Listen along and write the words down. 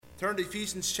Turn to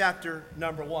Ephesians chapter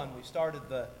number 1. We started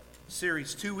the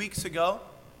series 2 weeks ago.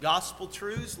 Gospel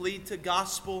truths lead to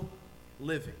gospel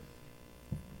living.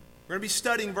 We're going to be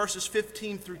studying verses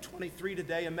 15 through 23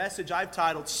 today, a message I've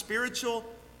titled Spiritual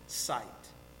Sight.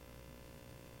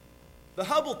 The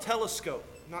Hubble telescope,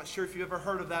 I'm not sure if you've ever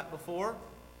heard of that before,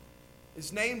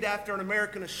 is named after an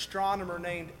American astronomer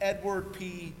named Edward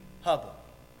P. Hubble.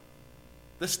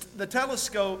 The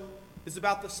telescope is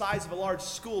about the size of a large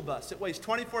school bus. It weighs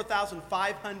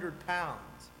 24,500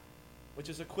 pounds, which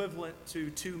is equivalent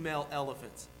to 2 male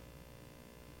elephants.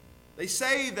 They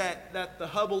say that the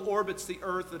Hubble orbits the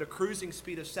Earth at a cruising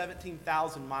speed of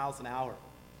 17,000 miles an hour.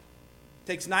 It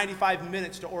takes 95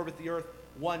 minutes to orbit the Earth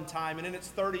one time, and in its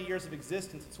 30 years of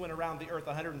existence, it's went around the Earth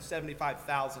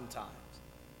 175,000 times.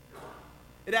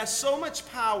 It has so much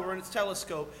power in its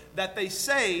telescope that they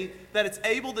say that it's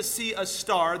able to see a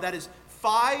star that is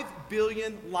 5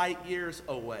 billion light years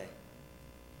away.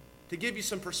 To give you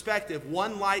some perspective,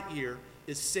 1 light year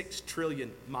is 6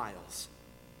 trillion miles.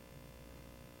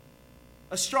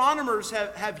 Astronomers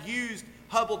have used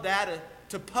Hubble data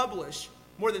to publish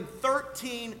more than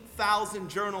 13,000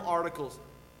 journal articles,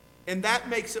 and that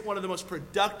makes it one of the most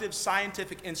productive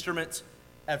scientific instruments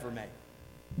ever made.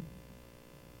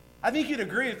 I think you'd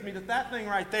agree with me that thing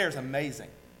right there is amazing.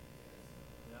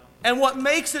 And what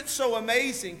makes it so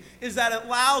amazing is that it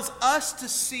allows us to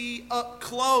see up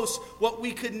close what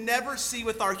we could never see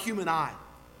with our human eye.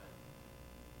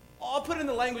 I'll put it in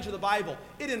the language of the Bible.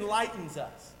 It enlightens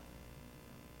us.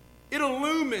 It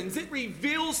illumines. It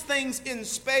reveals things in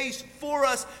space for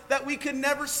us that we could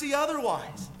never see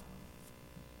otherwise.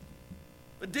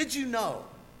 But did you know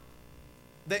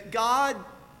that God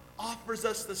offers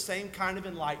us the same kind of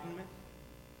enlightenment?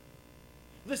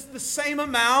 The same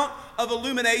amount of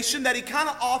illumination that He kind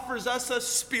of offers us a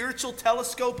spiritual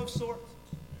telescope of sorts.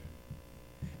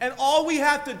 And all we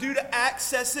have to do to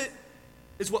access it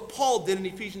is what Paul did in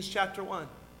Ephesians chapter 1.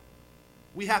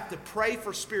 We have to pray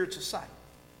for spiritual sight.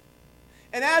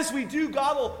 And as we do,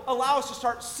 God will allow us to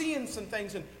start seeing some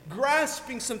things and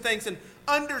grasping some things and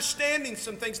understanding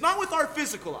some things, not with our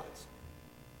physical eyes,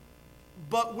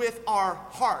 but with our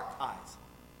heart eyes,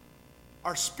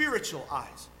 our spiritual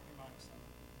eyes.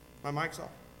 My mic's off.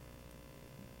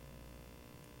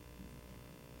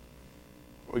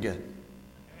 We're good.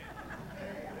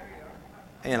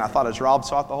 And I thought it was Rob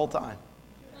Swat the whole time.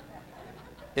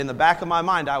 In the back of my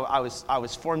mind, I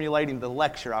was formulating the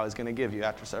lecture I was going to give you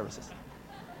after services.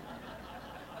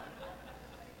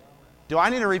 Do I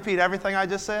need to repeat everything I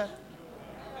just said?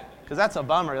 Because that's a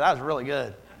bummer. That was really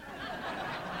good.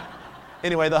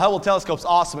 Anyway, the Hubble telescope's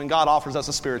awesome, and God offers us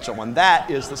a spiritual one.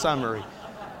 That is the summary.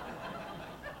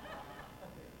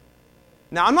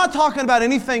 Now, I'm not talking about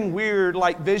anything weird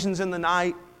like visions in the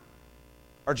night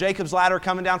or Jacob's ladder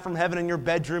coming down from heaven in your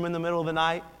bedroom in the middle of the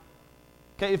night.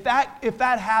 Okay, if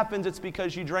that happens, it's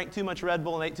because you drank too much Red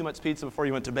Bull and ate too much pizza before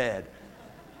you went to bed.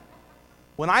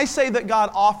 When I say that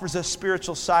God offers us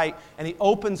spiritual sight and He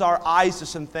opens our eyes to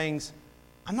some things,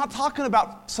 I'm not talking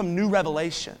about some new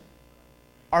revelation,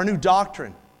 our new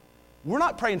doctrine. We're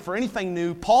not praying for anything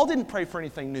new. Paul didn't pray for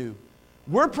anything new.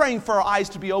 We're praying for our eyes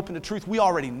to be open to truth we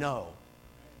already know.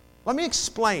 Let me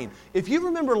explain. If you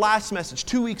remember last message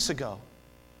 2 weeks ago,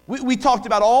 we talked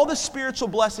about all the spiritual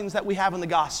blessings that we have in the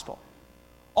gospel.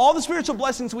 All the spiritual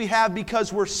blessings we have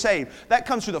because we're saved. That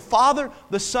comes through the Father,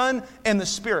 the Son, and the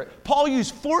Spirit. Paul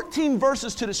used 14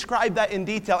 verses to describe that in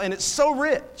detail, and it's so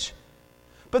rich.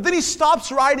 But then he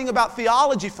stops writing about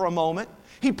theology for a moment.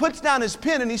 He puts down his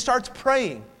pen and he starts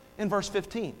praying in verse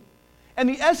 15. And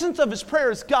the essence of his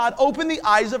prayer is, God, open the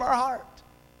eyes of our heart.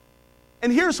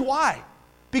 And here's why.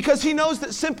 Because he knows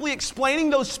that simply explaining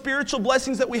those spiritual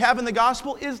blessings that we have in the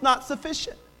gospel is not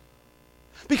sufficient.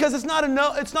 Because it's not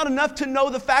enough to know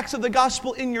the facts of the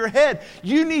gospel in your head.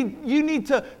 You need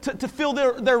to feel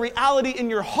their reality in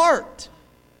your heart.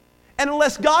 And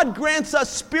unless God grants us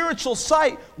spiritual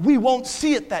sight, we won't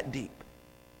see it that deep.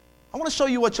 I want to show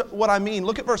you what I mean.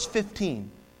 Look at verse 15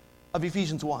 of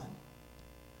Ephesians 1.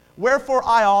 Wherefore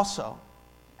I also,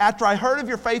 after I heard of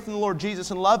your faith in the Lord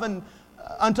Jesus and love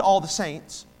unto all the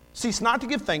saints, cease not to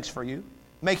give thanks for you,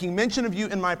 making mention of you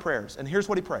in my prayers. And here's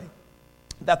what he prayed.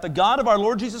 That the God of our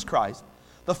Lord Jesus Christ,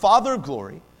 the Father of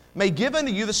glory, may give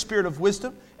unto you the spirit of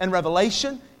wisdom and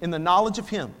revelation in the knowledge of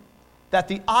Him, that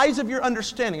the eyes of your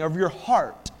understanding, of your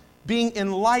heart, being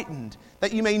enlightened,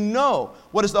 that you may know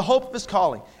what is the hope of His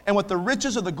calling, and what the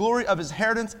riches of the glory of His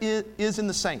inheritance is in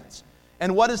the saints,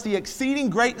 and what is the exceeding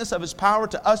greatness of His power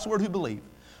to usward who believe,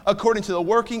 according to the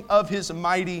working of His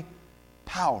mighty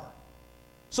power.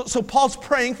 So Paul's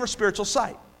praying for spiritual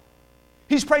sight.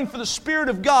 He's praying for the Spirit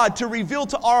of God to reveal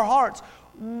to our hearts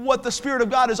what the Spirit of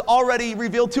God has already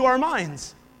revealed to our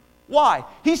minds. Why?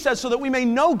 He says so that we may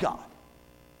know God.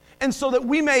 And so that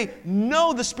we may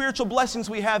know the spiritual blessings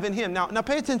we have in Him. Now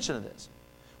pay attention to this.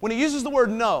 When he uses the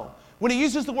word know, when he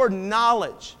uses the word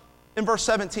knowledge in verse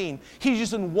 17, he's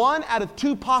using one out of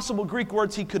two possible Greek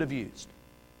words he could have used.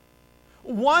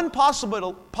 One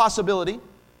possibility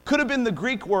could have been the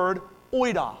Greek word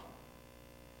oida.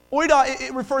 Oida,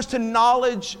 it refers to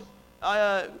knowledge,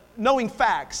 knowing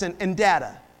facts and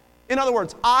data. In other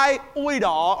words, I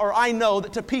oida, or I know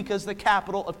that Topeka is the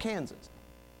capital of Kansas.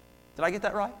 Did I get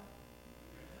that right?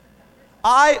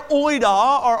 I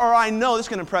oida, or I know, this is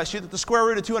going to impress you, that the square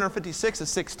root of 256 is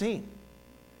 16.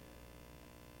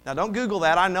 Now don't Google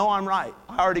that. I know I'm right.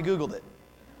 I already Googled it.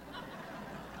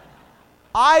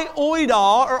 I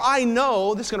oida, or I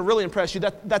know, this is going to really impress you,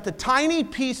 that the tiny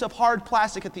piece of hard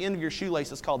plastic at the end of your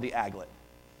shoelace is called the aglet.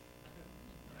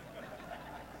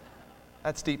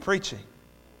 That's deep preaching.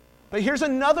 But here's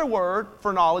another word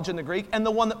for knowledge in the Greek, and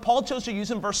the one that Paul chose to use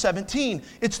in verse 17.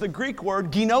 It's the Greek word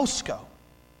ginosko.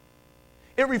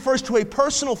 It refers to a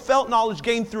personal felt knowledge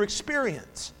gained through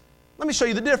experience. Let me show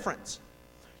you the difference.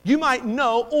 You might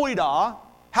know, oida,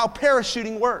 how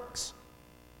parachuting works.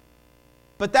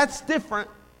 But that's different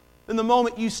than the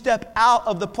moment you step out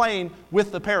of the plane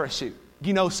with the parachute,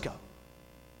 ginosko.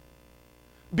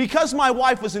 Because my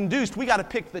wife was induced, we got to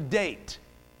pick the date.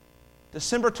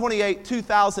 December 28,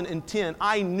 2010,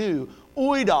 I knew,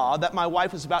 oida, that my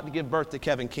wife was about to give birth to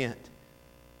Kevin Kent.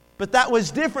 But that was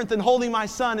different than holding my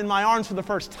son in my arms for the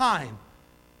first time.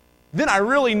 Then I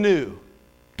really knew.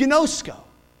 Gnosko.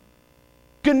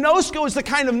 Gnosko is the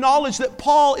kind of knowledge that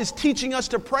Paul is teaching us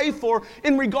to pray for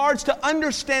in regards to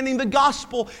understanding the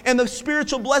gospel and the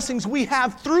spiritual blessings we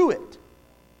have through it.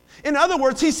 In other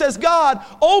words, he says, God,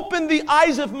 open the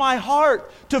eyes of my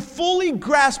heart to fully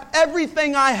grasp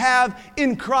everything I have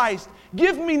in Christ.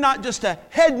 Give me not just a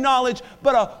head knowledge,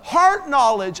 but a heart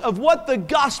knowledge of what the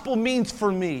gospel means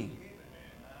for me.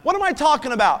 What am I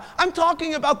talking about? I'm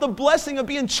talking about the blessing of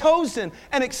being chosen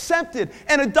and accepted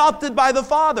and adopted by the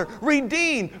Father,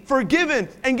 redeemed, forgiven,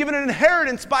 and given an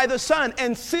inheritance by the Son,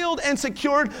 and sealed and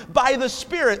secured by the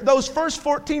Spirit. Those first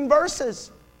 14 verses.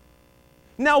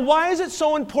 Now, why is it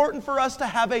so important for us to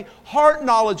have a heart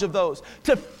knowledge of those?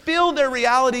 To feel their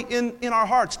reality in our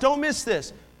hearts. Don't miss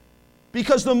this.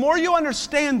 Because the more you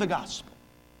understand the gospel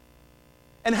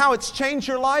and how it's changed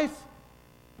your life,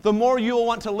 the more you will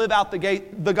want to live out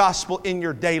the gospel in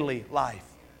your daily life.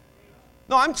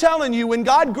 No, I'm telling you, when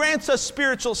God grants us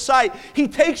spiritual sight, He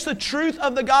takes the truth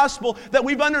of the gospel that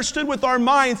we've understood with our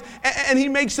minds and He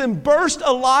makes them burst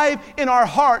alive in our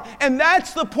heart. And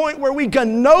that's the point where we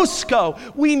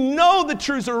gnosko. We know the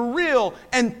truths are real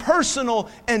and personal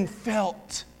and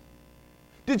felt.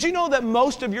 Did you know that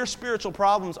most of your spiritual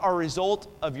problems are a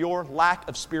result of your lack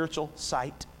of spiritual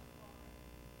sight?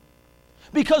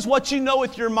 Because what you know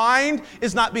with your mind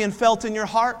is not being felt in your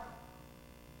heart.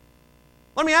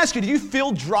 Let me ask you, do you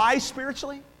feel dry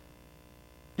spiritually?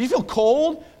 Do you feel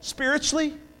cold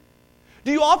spiritually?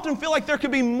 Do you often feel like there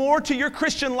could be more to your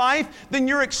Christian life than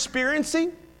you're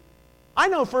experiencing? I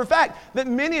know for a fact that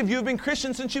many of you have been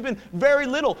Christians since you've been very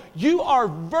little. You are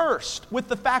versed with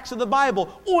the facts of the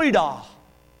Bible, oida.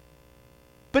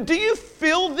 But do you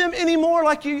feel them anymore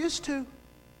like you used to?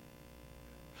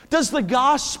 Does the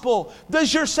gospel,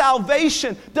 does your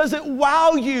salvation, does it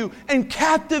wow you and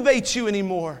captivate you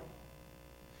anymore?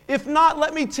 If not,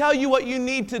 let me tell you what you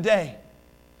need today.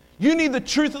 You need the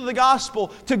truth of the gospel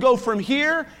to go from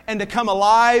here and to come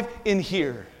alive in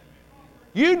here.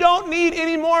 You don't need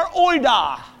any more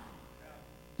oida.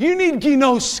 You need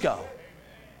gnosko.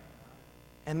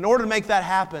 And in order to make that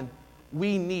happen,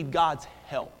 we need God's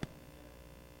help.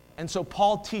 And so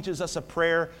Paul teaches us a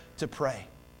prayer to pray.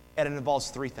 And it involves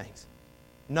three things.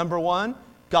 Number one,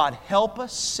 God, help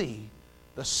us see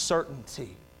the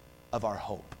certainty of our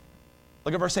hope.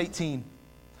 Look at verse 18.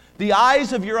 The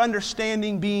eyes of your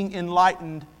understanding being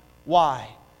enlightened. Why?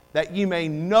 That you may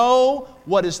know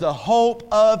what is the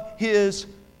hope of His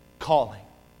calling.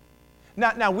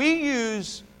 Now we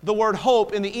use the word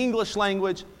hope in the English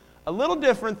language a little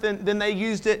different than they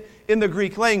used it in the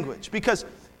Greek language. Because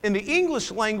in the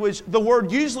English language, the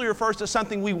word usually refers to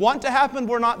something we want to happen,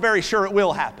 we're not very sure it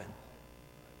will happen.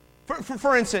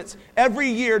 For instance, every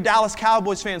year Dallas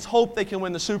Cowboys fans hope they can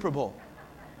win the Super Bowl.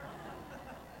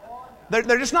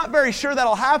 They're just not very sure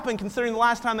that'll happen, considering the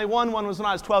last time they won one was when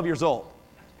I was 12 years old.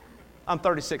 I'm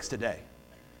 36 today.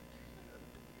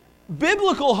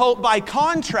 Biblical hope, by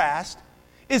contrast,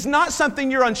 is not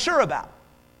something you're unsure about.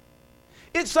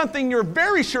 It's something you're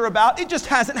very sure about, it just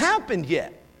hasn't happened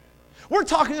yet. We're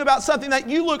talking about something that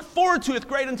you look forward to with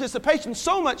great anticipation,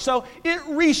 so much so it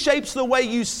reshapes the way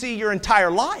you see your entire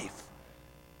life.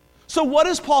 So what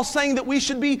is Paul saying that we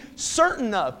should be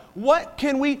certain of? What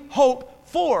can we hope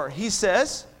for? He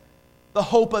says, the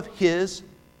hope of His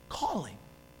calling.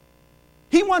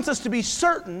 He wants us to be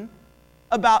certain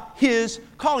about His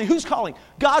calling. Who's calling?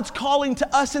 God's calling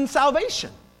to us in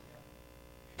salvation.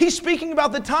 He's speaking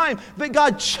about the time that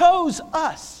God chose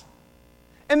us,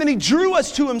 and then He drew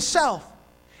us to Himself,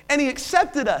 and He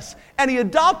accepted us, and He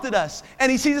adopted us,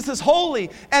 and He sees us as holy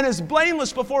and as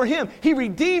blameless before Him. He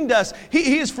redeemed us.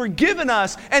 He has forgiven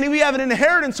us, and we have an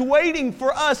inheritance waiting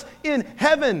for us in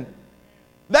heaven.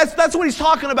 That's what he's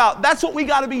talking about. That's what we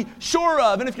got to be sure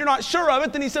of. And if you're not sure of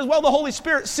it, then he says, well, the Holy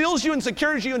Spirit seals you and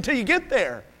secures you until you get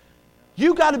there.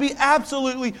 You got to be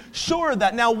absolutely sure of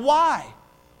that. Now, why?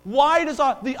 Why does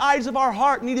the eyes of our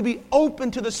heart need to be open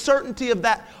to the certainty of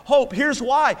that hope? Here's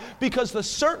why. Because the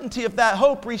certainty of that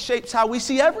hope reshapes how we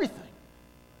see everything.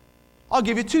 I'll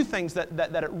give you two things that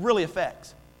it really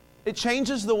affects. It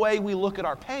changes the way we look at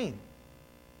our pain.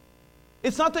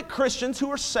 It's not that Christians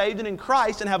who are saved and in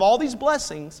Christ and have all these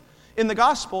blessings in the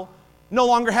gospel no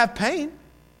longer have pain.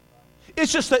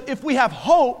 It's just that if we have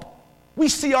hope, we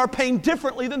see our pain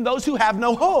differently than those who have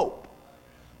no hope.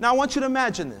 Now I want you to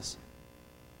imagine this.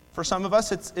 For some of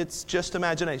us, it's just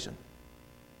imagination.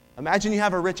 Imagine you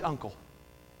have a rich uncle.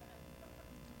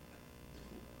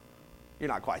 You're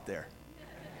not quite there.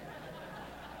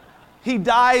 He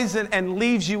dies and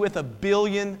leaves you with $1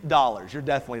 billion. You're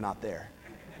definitely not there.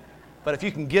 But if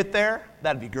you can get there,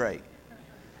 that'd be great.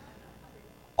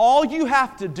 All you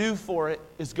have to do for it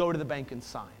is go to the bank and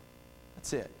sign.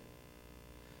 That's it.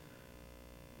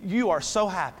 You are so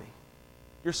happy.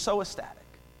 You're so ecstatic.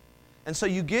 And so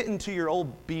you get into your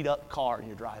old beat-up car in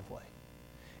your driveway.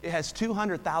 It has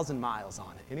 200,000 miles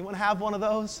on it. Anyone have one of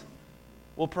those?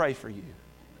 We'll pray for you.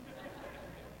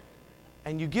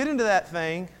 And you get into that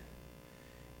thing,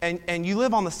 and you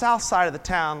live on the south side of the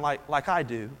town like I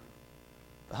do.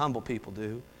 The humble people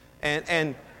do.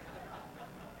 And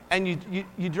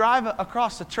you drive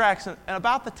across the tracks, and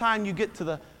about the time you get to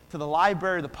the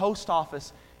library, the post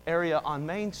office area on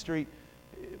Main Street,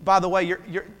 by the way,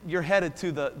 you're headed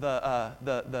to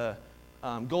the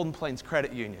Golden Plains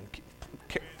Credit Union.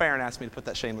 Farron asked me to put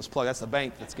that shameless plug. That's the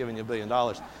bank that's giving you $1 billion.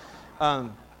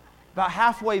 About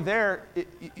halfway there,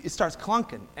 it starts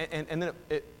clunking, and then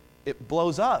it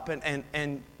blows up,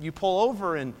 and you pull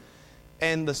over, and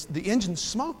the engine's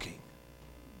smoking.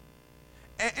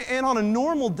 And on a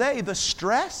normal day, the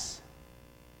stress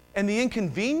and the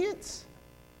inconvenience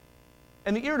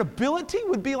and the irritability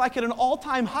would be like at an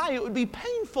all-time high. It would be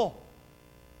painful.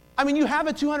 I mean, you have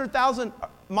a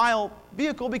 200,000-mile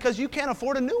vehicle because you can't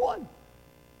afford a new one.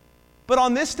 But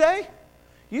on this day,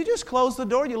 you just close the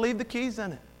door, you leave the keys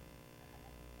in it.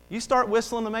 You start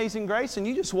whistling Amazing Grace, and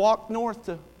you just walk north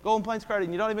to Golden Plains Credit,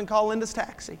 and you don't even call Linda's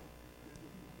taxi.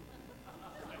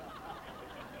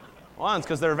 One,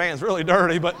 because their van's really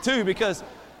dirty, but two, because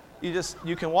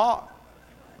you can walk.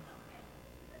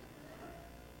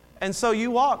 And so you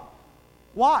walk.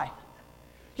 Why?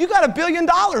 You got $1 billion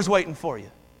waiting for you.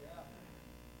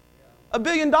 $1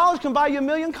 billion can buy you 1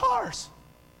 million cars.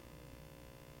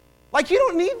 Like, you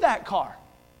don't need that car.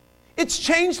 It's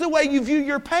changed the way you view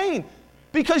your pain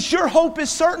because your hope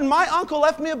is certain. My uncle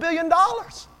left me $1 billion.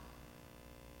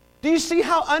 Do you see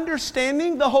how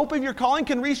understanding the hope of your calling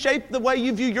can reshape the way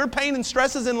you view your pain and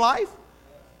stresses in life?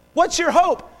 What's your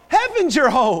hope? Heaven's your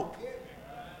hope.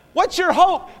 What's your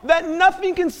hope? That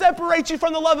nothing can separate you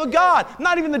from the love of God.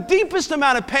 Not even the deepest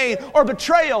amount of pain or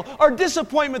betrayal or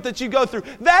disappointment that you go through.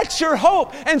 That's your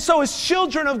hope. And so as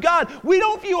children of God, we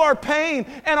don't view our pain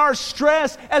and our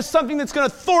stress as something that's going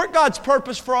to thwart God's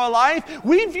purpose for our life.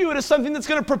 We view it as something that's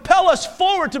going to propel us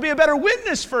forward to be a better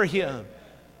witness for Him.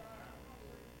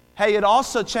 Hey, it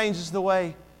also changes the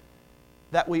way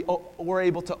that we're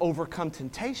able to overcome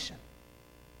temptation.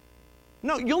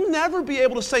 No, you'll never be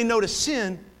able to say no to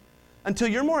sin until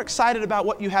you're more excited about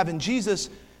what you have in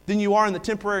Jesus than you are in the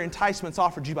temporary enticements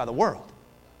offered you by the world.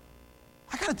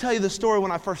 I got to tell you the story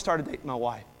when I first started dating my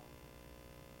wife.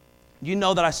 You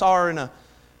know that I saw her in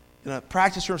a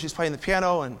practice room. She's playing the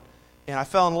piano, and I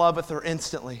fell in love with her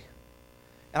instantly.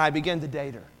 And I began to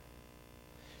date her.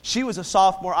 She was a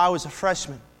sophomore. I was a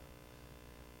freshman.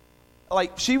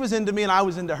 Like, she was into me and I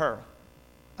was into her.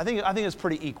 I think it's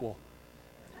pretty equal.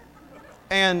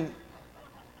 And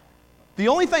the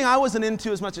only thing I wasn't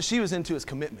into as much as she was into is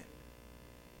commitment.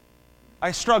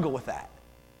 I struggle with that.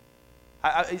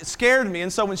 It scared me.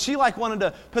 And so when she wanted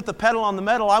to put the pedal on the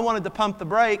metal, I wanted to pump the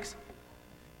brakes.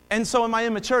 And so in my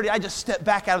immaturity, I just stepped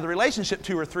back out of the relationship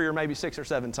 2 or 3 or maybe 6 or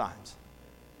 7 times.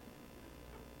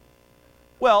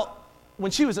 Well,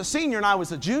 when she was a senior and I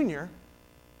was a junior,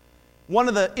 one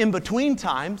of the in-between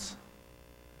times,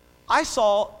 I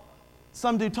saw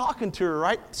some dude talking to her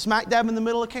right smack dab in the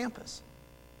middle of campus.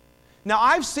 Now,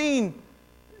 I've seen,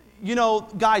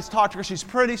 guys talk to her. She's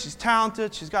pretty, she's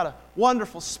talented, she's got a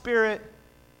wonderful spirit.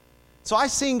 So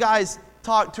I've seen guys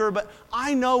talk to her, but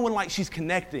I know when she's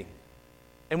connecting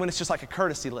and when it's just like a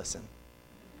courtesy listen.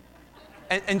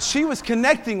 And she was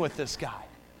connecting with this guy.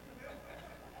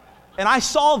 And I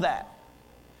saw that.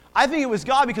 I think it was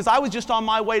God because I was just on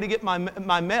my way to get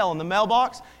my mail in the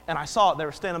mailbox, and I saw it. They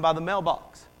were standing by the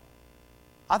mailbox.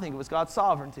 I think it was God's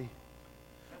sovereignty.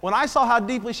 When I saw how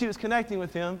deeply she was connecting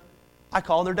with him, I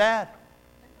called her dad.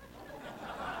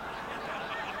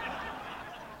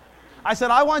 I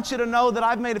said, I want you to know that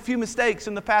I've made a few mistakes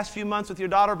in the past few months with your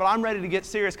daughter, but I'm ready to get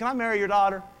serious. Can I marry your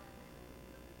daughter?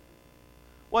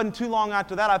 Wasn't too long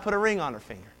after that, I put a ring on her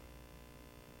finger.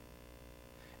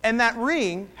 And that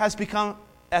ring has become,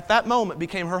 at that moment,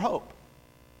 became her hope.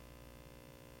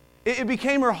 It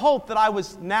became her hope that I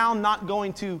was now not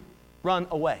going to run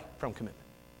away from commitment.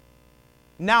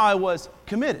 Now I was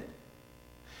committed.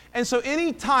 And so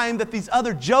any time that these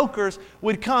other jokers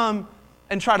would come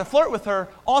and try to flirt with her,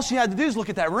 all she had to do is look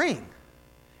at that ring.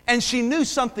 And she knew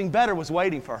something better was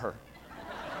waiting for her.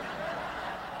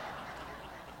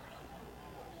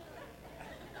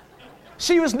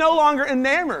 She was no longer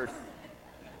enamored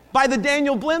by the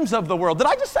Daniel Blims of the world. Did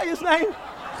I just say his name?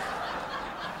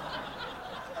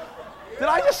 Did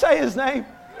I just say his name?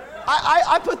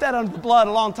 I put that under the blood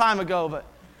a long time ago, but...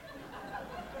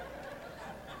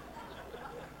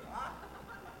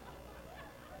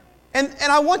 And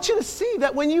I want you to see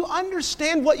that when you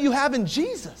understand what you have in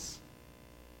Jesus,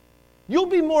 you'll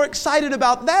be more excited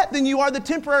about that than you are the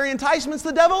temporary enticements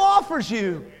the devil offers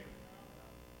you.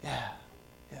 Yeah.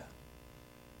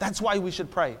 That's why we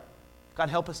should pray. God,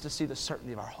 help us to see the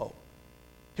certainty of our hope.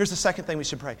 Here's the second thing we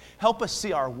should pray. Help us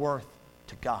see our worth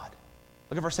to God.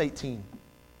 Look at verse 18.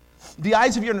 The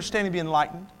eyes of your understanding be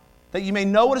enlightened, that you may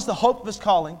know what is the hope of his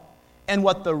calling, and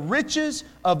what the riches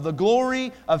of the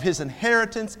glory of his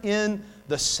inheritance in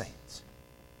the saints.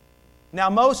 Now,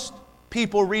 most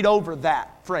people read over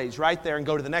that phrase right there and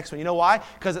go to the next one. You know why?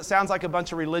 Because it sounds like a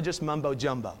bunch of religious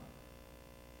mumbo-jumbo.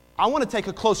 I want to take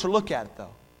a closer look at it,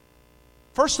 though.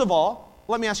 First of all,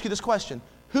 let me ask you this question.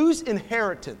 Whose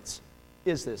inheritance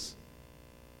is this?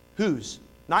 Whose?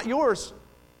 Not yours.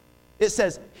 It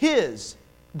says his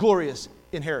glorious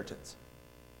inheritance.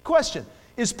 Question.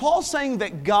 Is Paul saying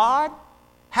that God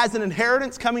has an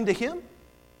inheritance coming to him?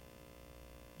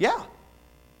 Yeah.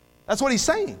 That's what he's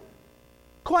saying.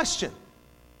 Question.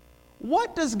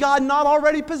 What does God not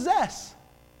already possess?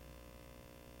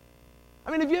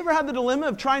 I mean, have you ever had the dilemma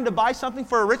of trying to buy something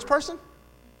for a rich person?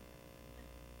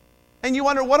 And you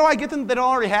wonder, what do I get them that they don't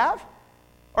already have?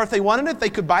 Or if they wanted it, they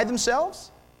could buy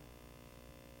themselves?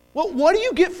 Well, what do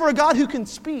you get for a God who can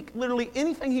speak literally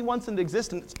anything he wants into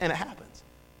existence and it happens?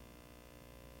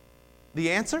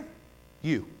 The answer?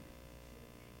 You.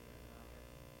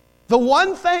 The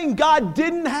one thing God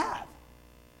didn't have,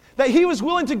 that he was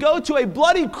willing to go to a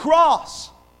bloody cross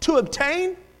to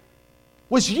obtain,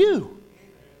 was you.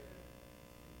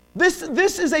 This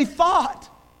is a thought,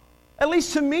 at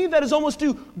least to me, that is almost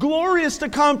too glorious to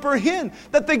comprehend.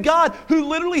 That the God who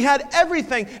literally had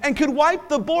everything and could wipe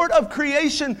the board of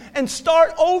creation and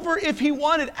start over if he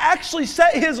wanted, actually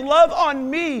set his love on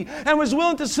me and was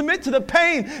willing to submit to the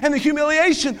pain and the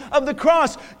humiliation of the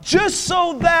cross just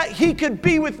so that he could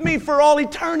be with me for all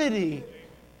eternity.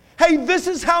 Hey, this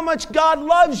is how much God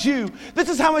loves you. This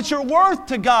is how much you're worth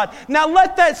to God. Now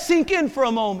let that sink in for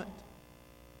a moment.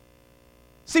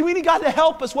 See, we need God to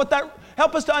help us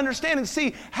help us to understand and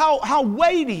see how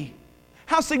weighty,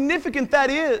 how significant that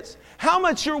is. How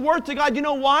much you're worth to God. You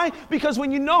know why? Because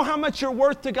when you know how much you're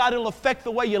worth to God, it'll affect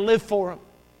the way you live for him.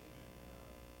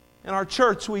 In our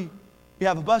church, we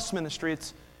have a bus ministry.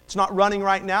 It's not running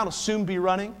right now. It'll soon be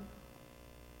running.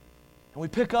 And we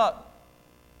pick up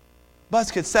bus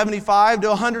kids 75 to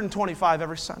 125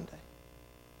 every Sunday.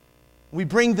 We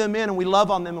bring them in and we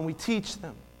love on them and we teach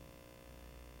them.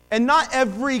 And not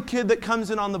every kid that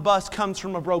comes in on the bus comes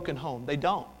from a broken home. They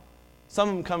don't. Some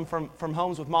of them come from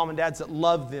homes with mom and dads that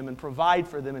love them and provide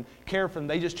for them and care for them.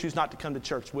 They just choose not to come to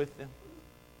church with them.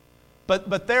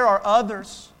 But there are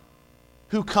others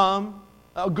who come,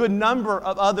 a good number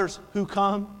of others who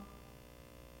come,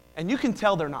 and you can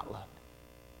tell they're not loved.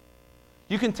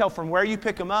 You can tell from where you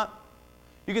pick them up.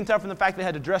 You can tell from the fact they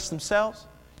had to dress themselves.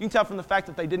 You can tell from the fact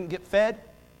that they didn't get fed.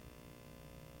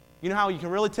 You know how you can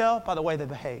really tell? By the way they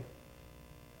behave.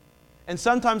 And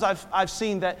sometimes I've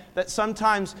seen that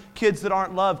sometimes kids that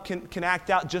aren't loved can act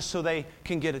out just so they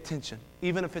can get attention,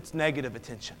 even if it's negative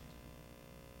attention.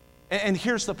 And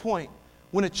here's the point.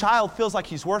 When a child feels like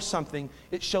he's worth something,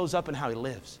 it shows up in how he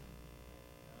lives.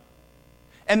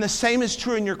 And the same is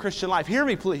true in your Christian life. Hear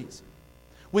me, please.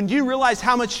 When you realize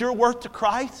how much you're worth to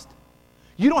Christ,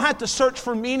 you don't have to search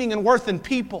for meaning and worth in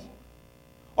people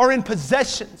or in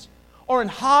possessions or in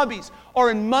hobbies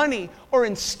or in money or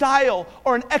in style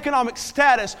or in economic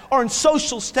status or in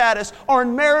social status or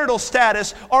in marital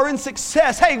status or in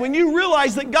success. Hey, when you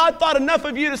realize that God thought enough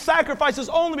of you to sacrifice His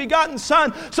only begotten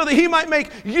Son so that He might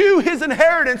make you His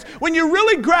inheritance, when you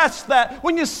really grasp that,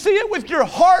 when you see it with your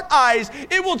heart eyes,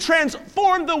 it will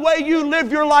transform the way you live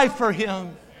your life for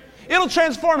Him. It'll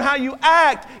transform how you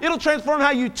act. It'll transform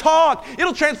how you talk.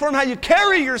 It'll transform how you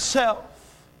carry yourself.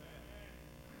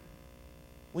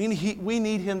 We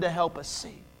need Him to help us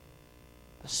see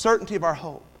the certainty of our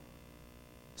hope.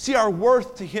 See our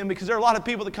worth to Him, because there are a lot of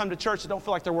people that come to church that don't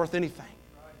feel like they're worth anything.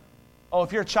 Oh,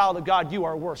 if you're a child of God, you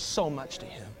are worth so much to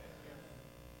Him.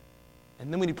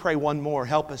 And then when you pray one more,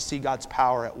 help us see God's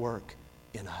power at work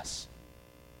in us.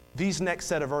 These next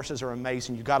set of verses are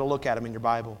amazing. You've got to look at them in your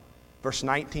Bible. Verse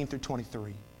 19 through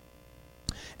 23.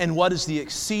 And what is the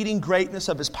exceeding greatness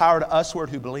of His power to usward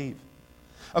who believe?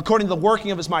 According to the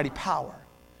working of His mighty power,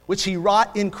 which He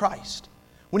wrought in Christ,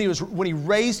 when He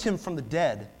raised Him from the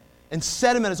dead and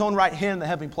set Him at His own right hand in the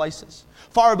heavenly places,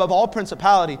 far above all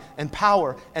principality and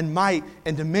power and might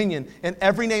and dominion and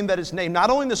every name that is named, not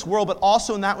only in this world but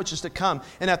also in that which is to come,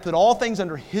 and hath put all things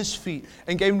under His feet,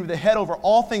 and gave Him the head over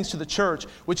all things to the church,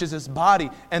 which is His body,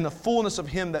 and the fullness of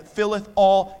Him that filleth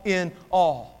all in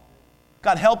all.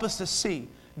 God, help us to see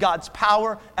God's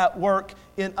power at work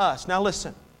in us. Now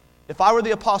listen, if I were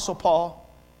the Apostle Paul,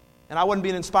 and I wasn't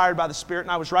being inspired by the Spirit,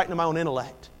 and I was writing to my own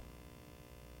intellect,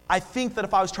 I think that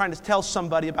if I was trying to tell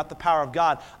somebody about the power of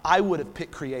God, I would have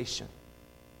picked creation.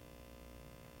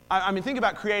 I mean, think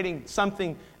about creating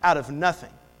something out of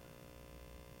nothing.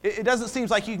 It doesn't seem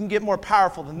like you can get more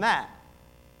powerful than that.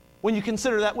 When you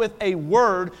consider that with a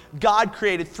word, God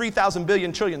created 3,000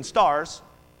 billion trillion stars,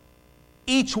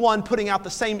 each one putting out the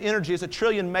same energy as a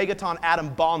trillion megaton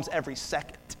atom bombs every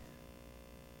second.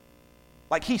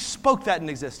 Like He spoke that in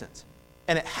existence,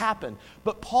 and it happened.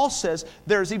 But Paul says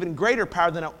there's even greater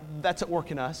power that's at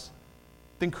work in us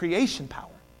than creation power.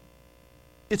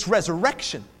 It's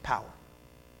resurrection power.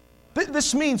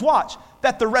 This means, watch,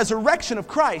 that the resurrection of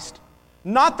Christ,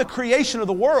 not the creation of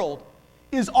the world,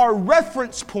 is our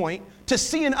reference point to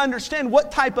see and understand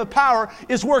what type of power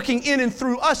is working in and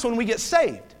through us when we get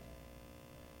saved.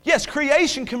 Yes,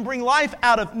 creation can bring life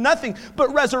out of nothing,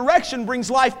 but resurrection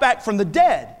brings life back from the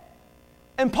dead.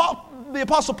 And the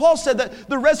Apostle Paul said that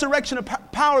the resurrection of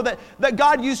power that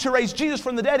God used to raise Jesus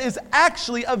from the dead is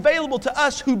actually available to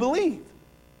us who believe.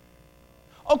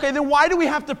 Okay, then why do we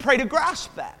have to pray to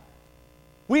grasp that?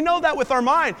 We know that with our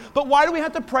mind, but why do we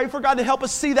have to pray for God to help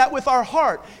us see that with our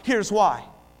heart? Here's why.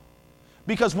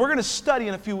 Because we're going to study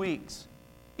in a few weeks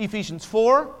Ephesians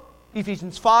 4,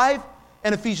 Ephesians 5,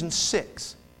 and Ephesians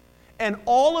 6. And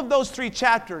all of those 3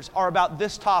 chapters are about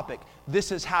this topic.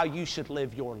 This is how you should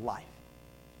live your life.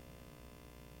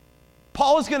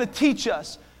 Paul is going to teach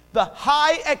us the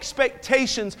high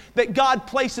expectations that God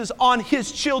places on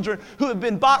His children who have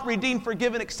been bought, redeemed,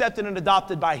 forgiven, accepted, and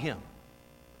adopted by Him.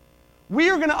 We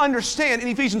are going to understand in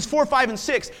Ephesians 4, 5, and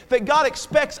 6 that God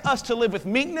expects us to live with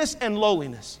meekness and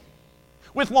lowliness,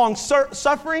 with long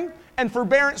suffering and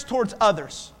forbearance towards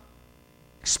others,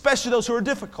 especially those who are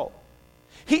difficult.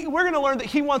 We're going to learn that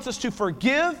He wants us to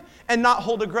forgive and not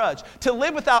hold a grudge, to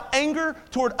live without anger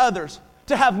toward others,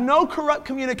 to have no corrupt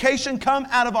communication come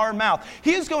out of our mouth.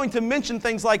 He is going to mention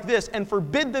things like this and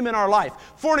forbid them in our life: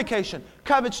 fornication,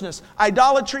 covetousness,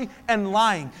 idolatry, and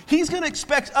lying. He's going to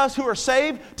expect us who are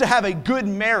saved to have a good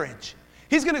marriage.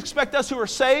 He's going to expect us who are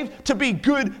saved to be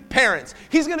good parents.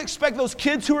 He's going to expect those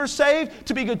kids who are saved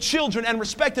to be good children and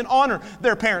respect and honor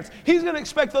their parents. He's going to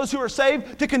expect those who are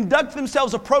saved to conduct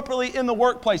themselves appropriately in the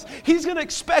workplace. He's going to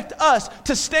expect us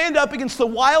to stand up against the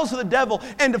wiles of the devil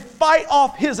and to fight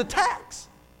off his attacks.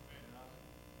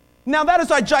 Now that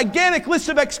is a gigantic list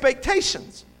of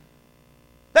expectations.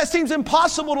 That seems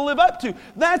impossible to live up to.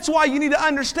 That's why you need to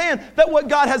understand that what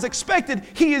God has expected,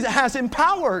 He has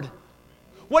empowered.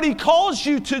 What He calls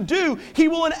you to do, He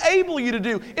will enable you to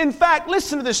do. In fact,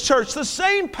 listen to this, church. The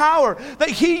same power that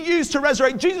He used to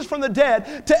resurrect Jesus from the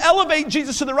dead, to elevate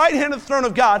Jesus to the right hand of the throne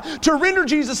of God, to render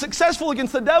Jesus successful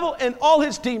against the devil and all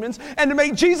his demons, and to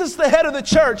make Jesus the head of the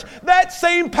church, that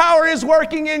same power is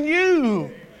working in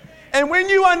you. And when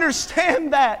you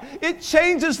understand that, it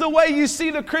changes the way you see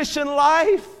the Christian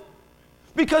life.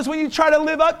 Because when you try to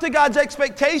live up to God's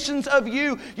expectations of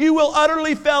you, you will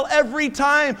utterly fail every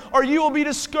time, or you will be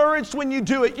discouraged when you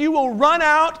do it. You will run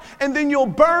out and then you'll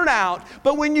burn out.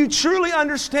 But when you truly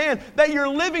understand that you're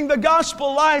living the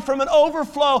gospel life from an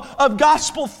overflow of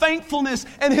gospel thankfulness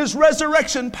and His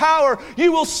resurrection power,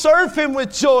 you will serve Him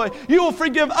with joy. You will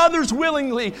forgive others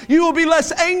willingly. You will be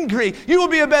less angry. You will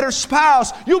be a better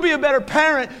spouse. You'll be a better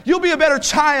parent. You'll be a better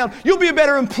child. You'll be a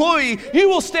better employee. You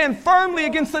will stand firmly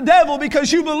against the devil because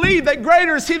you believe that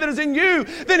greater is He that is in you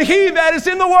than he that is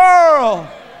in the world.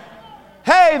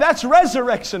 Hey, that's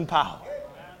resurrection power.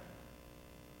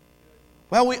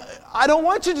 Well, I don't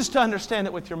want you just to understand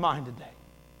it with your mind today.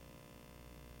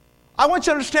 I want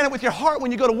you to understand it with your heart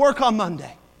when you go to work on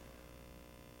Monday.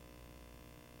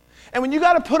 And when you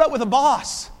got to put up with a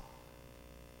boss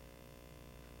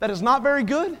that is not very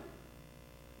good,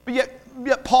 but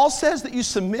yet Paul says that you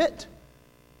submit.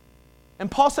 And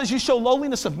Paul says you show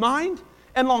lowliness of mind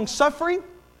and long-suffering.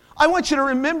 I want you to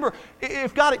remember,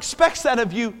 if God expects that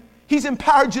of you, He's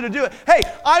empowered you to do it. Hey,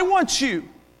 I want you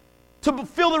to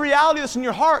feel the reality of this in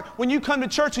your heart when you come to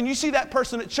church and you see that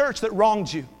person at church that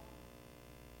wronged you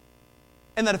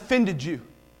and that offended you.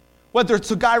 Whether it's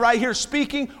the guy right here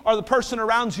speaking or the person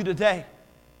around you today.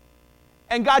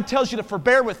 And God tells you to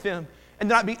forbear with them and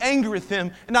not be angry with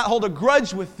them and not hold a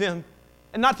grudge with them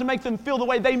and not to make them feel the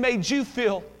way they made you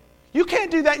feel. You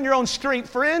can't do that in your own strength,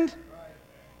 friend.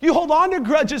 You hold on to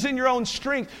grudges in your own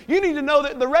strength. You need to know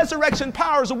that the resurrection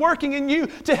power is working in you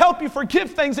to help you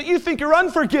forgive things that you think are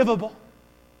unforgivable.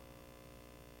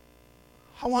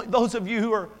 I want those of you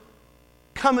who are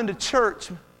coming to church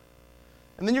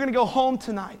and then you're going to go home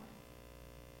tonight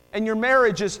and your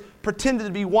marriage is pretended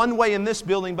to be one way in this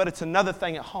building, but it's another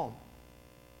thing at home.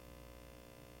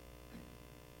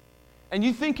 And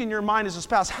you think in your mind as a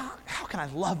spouse, how can I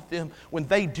love them when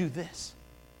they do this?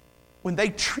 When they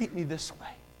treat me this way?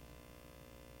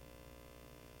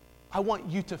 I want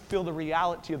you to feel the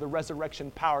reality of the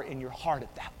resurrection power in your heart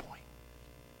at that point.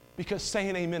 Because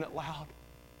saying amen out loud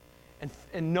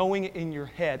and knowing it in your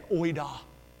head, oida,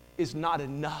 is not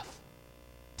enough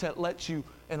to let you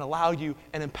and allow you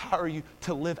and empower you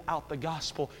to live out the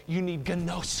gospel. You need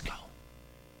gnosko.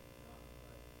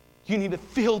 You need to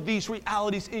feel these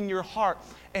realities in your heart.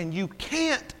 And you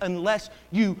can't unless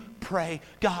you pray,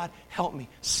 God, help me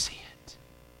see it.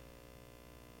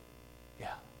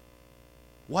 Yeah.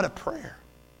 What a prayer.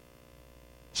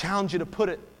 Challenge you to put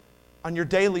it on your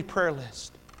daily prayer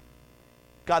list.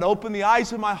 God, open the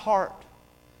eyes of my heart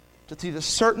to see the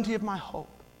certainty of my hope,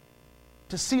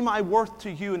 to see my worth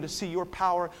to you and to see your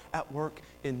power at work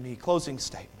in me. Closing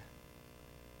statement.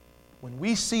 When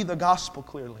we see the gospel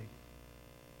clearly,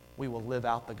 we will live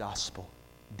out the gospel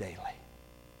daily.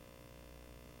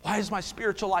 Why is my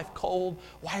spiritual life cold?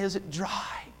 Why is it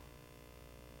dry?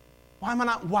 Why am I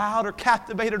not wowed or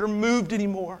captivated or moved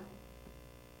anymore?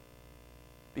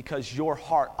 Because your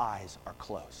heart eyes are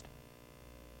closed.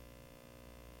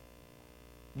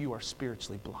 You are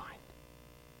spiritually blind.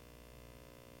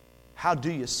 How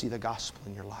do you see the gospel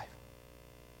in your life?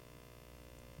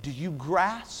 Do you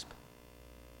grasp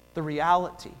the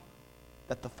reality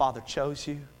that the Father chose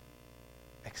you,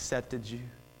 accepted you,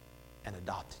 and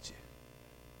adopted you?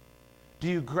 Do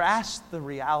you grasp the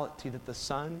reality that the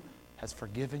Son has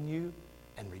forgiven you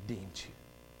and redeemed you?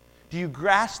 Do you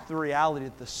grasp the reality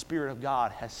that the Spirit of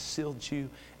God has sealed you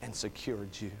and secured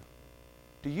you?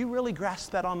 Do you really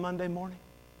grasp that on Monday morning?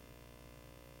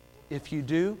 If you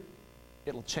do,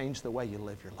 it'll change the way you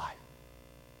live your life.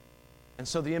 And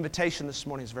so the invitation this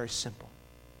morning is very simple.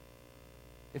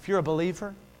 If you're a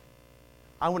believer,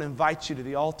 I want to invite you to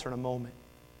the altar in a moment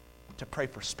to pray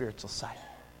for spiritual sight.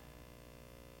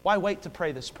 Why wait to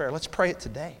pray this prayer? Let's pray it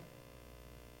today.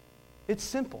 It's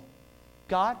simple.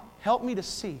 God, help me to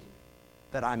see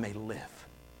that I may live.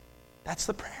 That's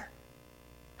the prayer.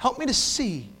 Help me to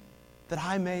see that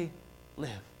I may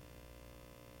live.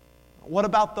 What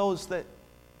about those that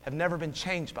have never been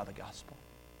changed by the gospel?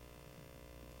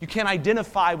 You can't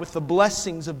identify with the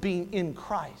blessings of being in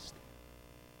Christ.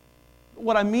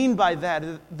 What I mean by that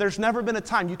is there's never been a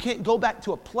time, you can't go back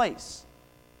to a place.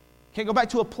 You can't go back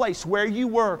to a place where you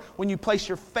were when you placed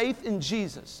your faith in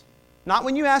Jesus. Not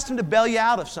when you asked Him to bail you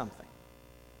out of something.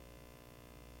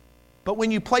 But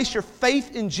when you placed your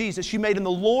faith in Jesus, you made Him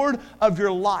the Lord of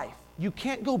your life. You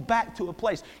can't go back to a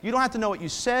place. You don't have to know what you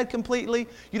said completely.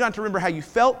 You don't have to remember how you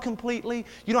felt completely.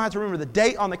 You don't have to remember the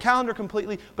date on the calendar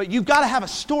completely. But you've got to have a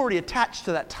story attached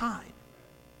to that time.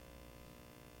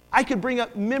 I could bring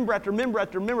up member after member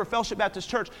after member of Fellowship Baptist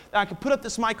Church, and I could put up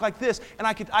this mic like this, and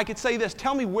I could say this,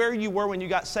 tell me where you were when you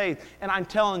got saved. And I'm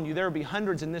telling you, there would be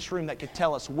hundreds in this room that could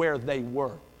tell us where they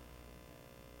were.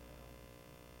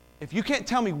 If you can't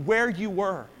tell me where you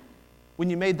were when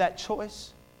you made that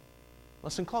choice,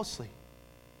 listen closely.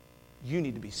 You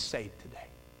need to be saved today.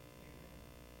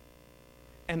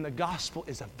 And the gospel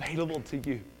is available to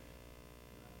you.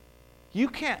 You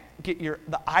can't get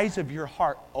the eyes of your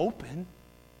heart open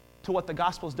to what the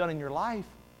gospel has done in your life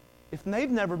if they've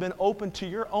never been open to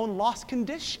your own lost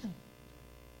condition.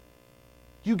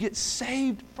 You get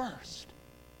saved first.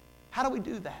 How do we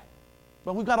do that?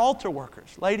 Well, we've got altar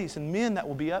workers, ladies and men that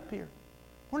will be up here.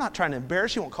 We're not trying to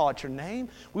embarrass you. We won't call out your name.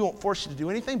 We won't force you to do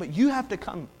anything, but you have to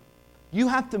come. You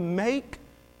have to make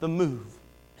the move.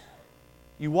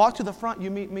 You walk to the front, you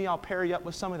meet me, I'll pair you up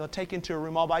with somebody. They'll take you into a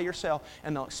room all by yourself,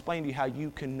 and they'll explain to you how you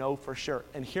can know for sure.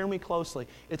 And hear me closely,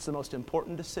 it's the most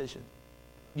important decision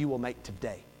you will make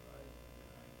today.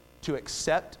 To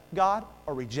accept God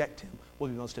or reject Him will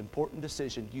be the most important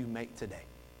decision you make today.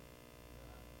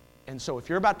 And so if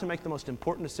you're about to make the most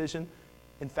important decision,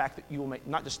 in fact, that you will make,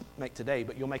 not just make today,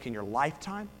 but you'll make in your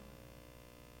lifetime,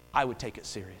 I would take it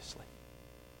seriously.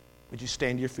 Would you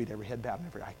stand to your feet, every head bowed and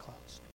every eye closed?